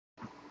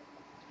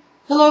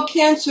Hello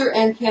Cancer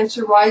and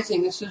Cancer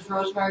Rising. This is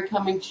Rosemary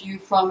coming to you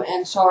from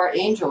Ansara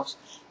Angels.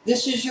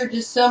 This is your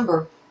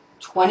December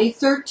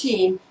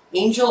 2013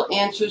 Angel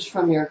Answers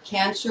from your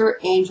Cancer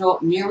Angel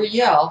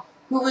Muriel,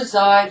 who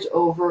resides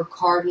over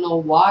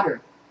Cardinal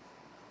Water.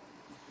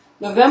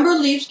 November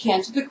leaves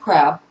Cancer the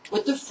Crab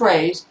with the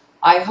phrase,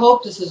 "I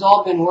hope this has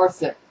all been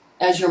worth it,"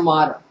 as your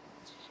motto.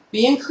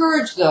 Be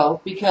encouraged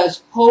though,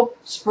 because hope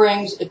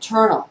springs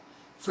eternal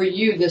for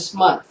you this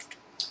month.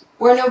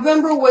 Where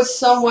November was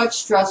somewhat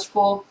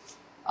stressful,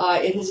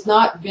 it has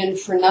not been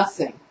for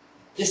nothing.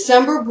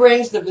 December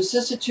brings the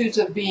vicissitudes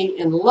of being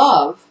in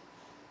love,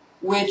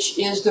 which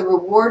is the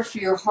reward for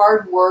your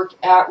hard work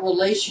at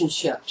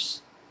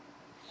relationships.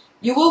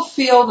 You will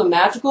feel the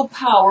magical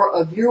power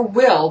of your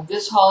will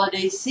this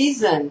holiday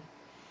season.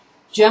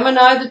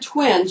 Gemini the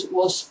Twins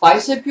will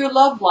spice up your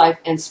love life,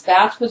 and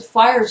spats with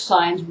fire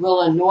signs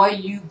will annoy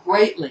you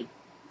greatly,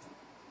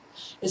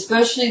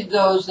 especially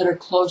those that are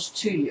close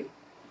to you.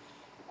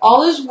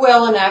 All is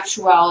well in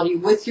actuality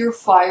with your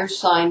fire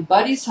sign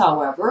buddies,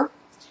 however,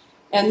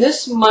 and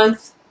this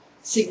month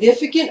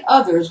significant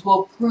others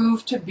will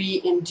prove to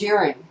be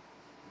endearing.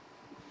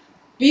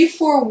 Be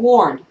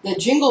forewarned that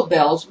Jingle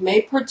Bells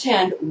may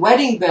portend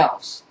wedding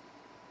bells.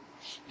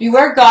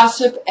 Beware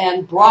gossip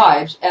and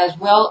bribes, as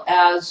well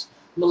as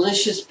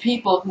malicious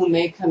people who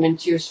may come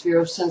into your sphere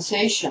of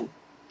sensation.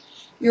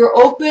 Your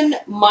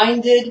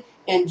open-minded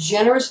and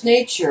generous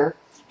nature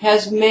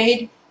has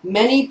made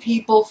many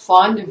people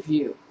fond of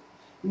you.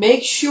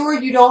 Make sure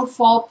you don't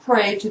fall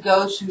prey to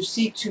those who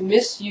seek to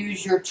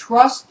misuse your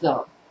trust,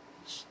 though.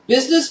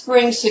 Business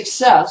brings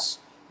success,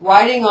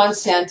 riding on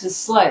Santa's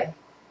sleigh.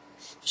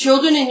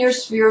 Children in your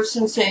sphere of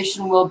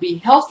sensation will be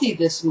healthy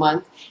this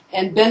month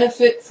and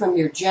benefit from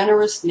your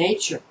generous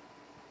nature.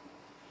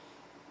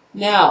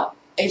 Now,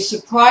 a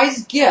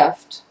surprise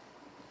gift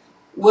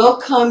will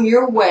come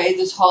your way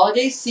this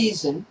holiday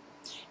season,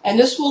 and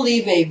this will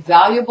leave a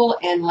valuable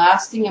and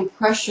lasting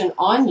impression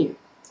on you.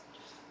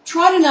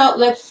 Try to not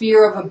let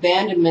fear of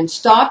abandonment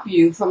stop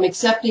you from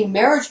accepting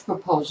marriage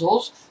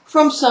proposals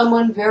from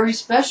someone very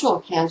special,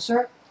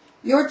 Cancer.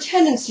 Your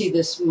tendency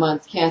this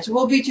month, Cancer,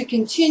 will be to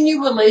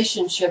continue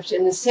relationships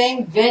in the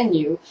same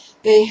venue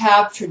they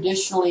have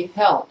traditionally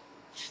held.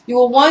 You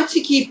will want to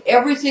keep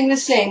everything the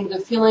same with a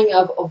feeling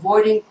of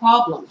avoiding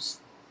problems.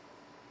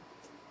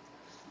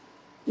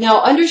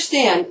 Now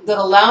understand that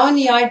allowing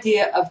the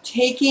idea of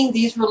taking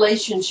these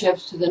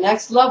relationships to the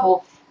next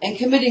level and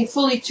committing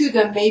fully to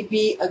them may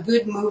be a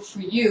good move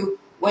for you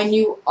when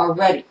you are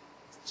ready.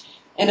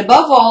 And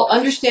above all,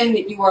 understand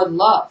that you are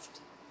loved.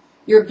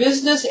 Your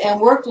business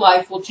and work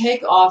life will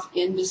take off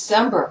in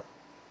December.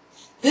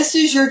 This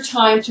is your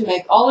time to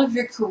make all of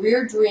your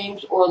career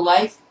dreams or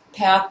life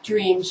path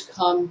dreams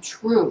come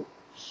true.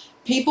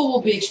 People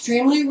will be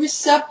extremely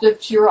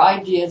receptive to your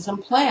ideas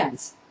and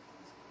plans.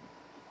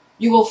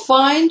 You will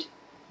find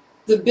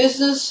the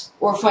business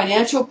or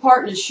financial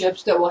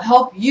partnerships that will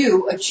help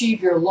you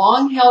achieve your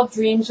long-held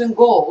dreams and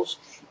goals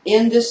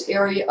in this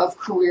area of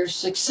career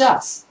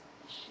success.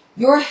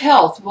 Your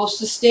health will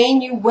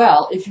sustain you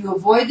well if you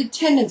avoid the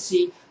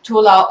tendency to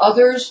allow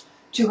others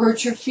to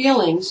hurt your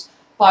feelings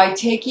by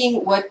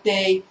taking what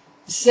they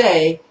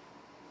say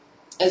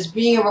as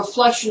being a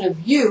reflection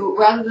of you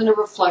rather than a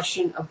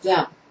reflection of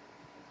them.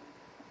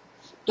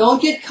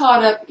 Don't get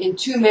caught up in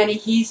too many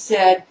he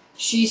said,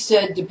 she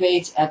said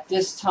debates at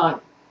this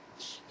time.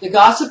 The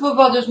gossip of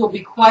others will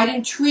be quite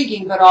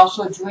intriguing, but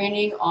also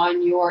draining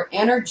on your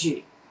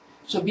energy.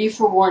 So be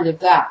forewarned of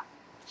that.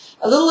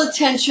 A little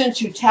attention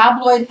to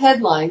tabloid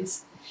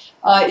headlines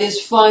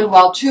is fun,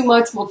 while too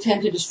much will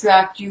tend to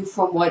distract you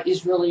from what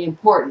is really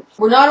important.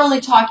 We're not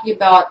only talking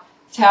about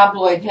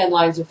tabloid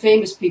headlines of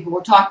famous people,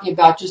 we're talking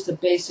about just the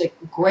basic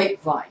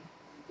grapevine.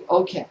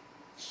 Okay.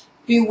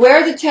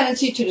 Beware the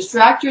tendency to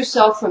distract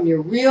yourself from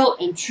your real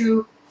and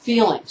true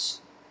feelings.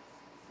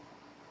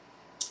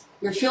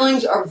 Your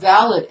feelings are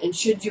valid, and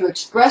should you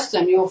express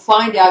them, you'll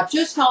find out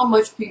just how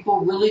much people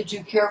really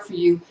do care for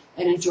you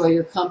and enjoy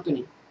your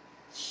company.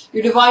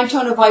 Your divine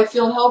tone of I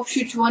feel helps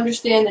you to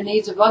understand the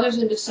needs of others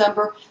in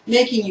December,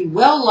 making you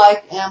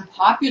well-liked and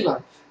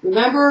popular.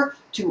 Remember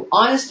to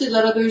honestly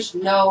let others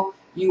know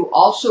you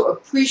also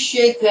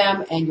appreciate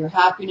them, and your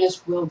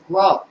happiness will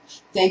grow.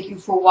 Thank you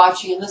for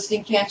watching and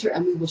listening, Cancer,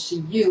 and we will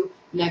see you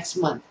next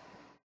month.